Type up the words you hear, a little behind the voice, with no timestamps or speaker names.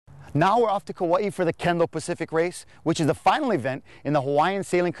Now we're off to Kauai for the Kendo Pacific Race, which is the final event in the Hawaiian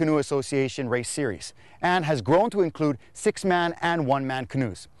Sailing Canoe Association race series and has grown to include 6-man and 1-man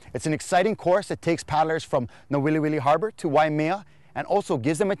canoes. It's an exciting course that takes paddlers from Nawiliwili Harbor to Waimea and also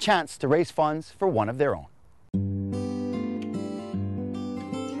gives them a chance to raise funds for one of their own.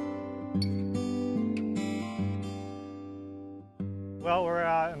 Well, we're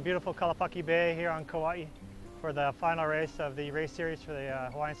in beautiful Kalapaki Bay here on Kauai for the final race of the race series for the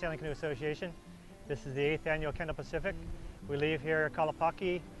Hawaiian Sailing Canoe Association. This is the 8th annual Kendo Pacific. We leave here at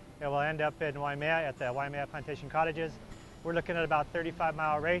Kalapaki and we'll end up in Waimea at the Waimea Plantation Cottages. We're looking at about a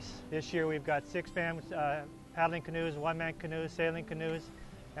 35-mile race. This year we've got 6-man paddling canoes, 1-man canoes, sailing canoes,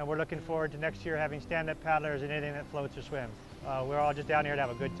 and we're looking forward to next year having stand-up paddlers and anything that floats or swims. We're all just down here to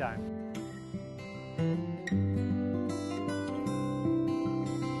have a good time.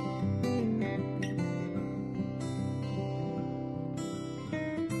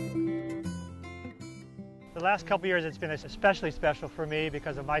 The last couple years it's been especially special for me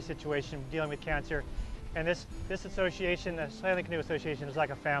because of my situation dealing with cancer. And this association, the Sailing Canoe Association, is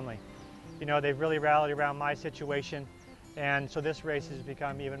like a family. You know, they've really rallied around my situation. And so this race has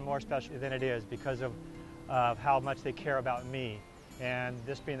become even more special than it is because of how much they care about me. And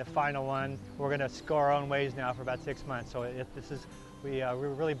this being the final one, we're going to go our own ways now for about 6 months. So we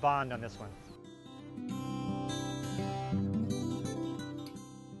really bond on this one.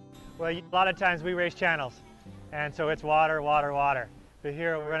 Well, a lot of times we race channels. And so it's water, water, water. But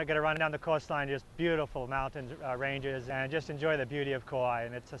here we're going to get a run down the coastline, just beautiful mountain ranges, and just enjoy the beauty of Kauai.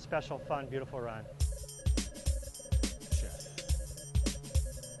 And it's a special, fun, beautiful run.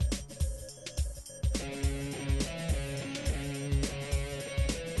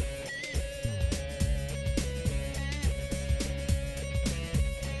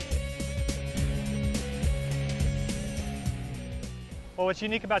 Well, what's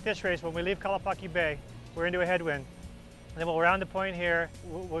unique about this race, when we leave Kalapaki Bay, we're into a headwind. And then we'll round the point here,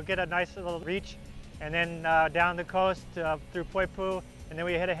 we'll get a nice little reach, and then down the coast through Poipu, and then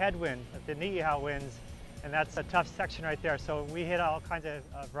we hit a headwind, the Niihau winds, and that's a tough section right there. So we hit all kinds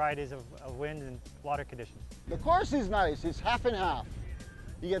of varieties of wind and water conditions. The course is nice, it's half and half.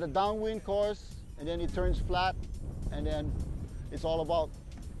 You get a downwind course, and then it turns flat, and then it's all about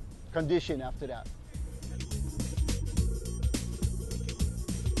condition after that.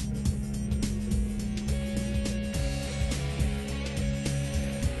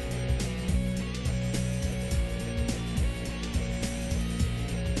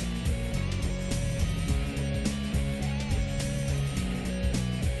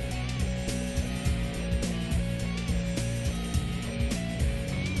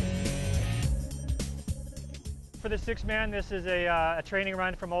 For the 6-man, this is a training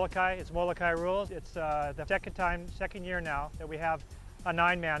run from Olukai. It's Olukai rules. It's the second year now that we have a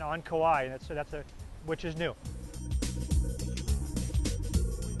 9-man on Kauai, and which is new.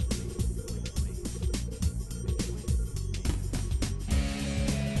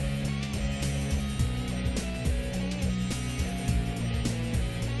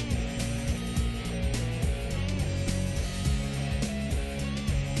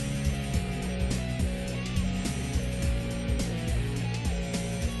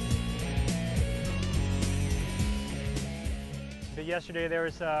 Yesterday there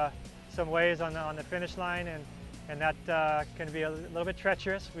was some waves on the finish line, and that can be a little bit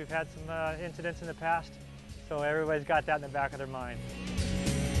treacherous. We've had some incidents in the past, so everybody's got that in the back of their mind.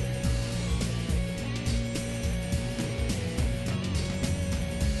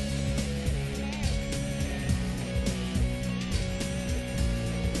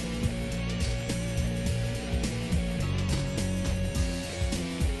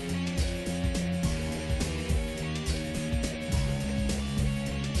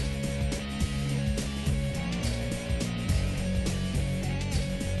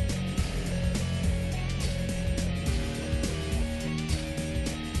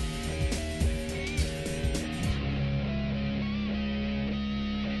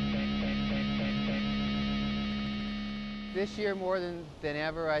 This year, more than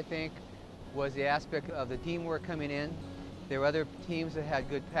ever, I think, was the aspect of the teamwork coming in. There were other teams that had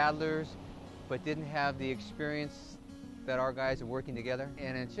good paddlers, but didn't have the experience that our guys are working together.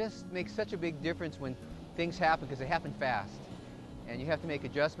 And it just makes such a big difference when things happen, because they happen fast. And you have to make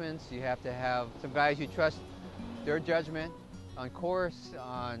adjustments. You have to have some guys you trust their judgment on course,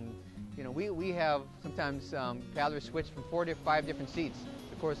 you know, we have sometimes paddlers switch from 4 to 5 different seats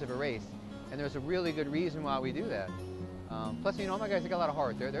the course of a race. And there's a really good reason why we do that. Plus, you know, my guys, they got a lot of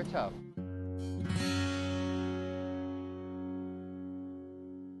heart. They're tough.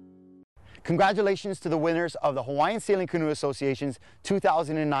 Congratulations to the winners of the Hawaiian Sailing Canoe Association's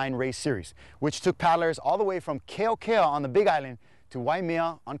 2009 race series, which took paddlers all the way from Keokea on the Big Island to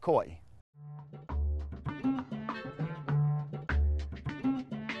Waimea on Kauai.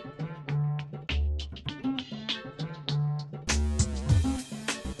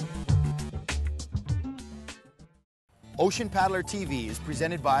 Ocean Paddler TV is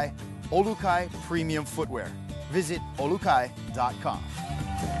presented by Olukai Premium Footwear. Visit olukai.com.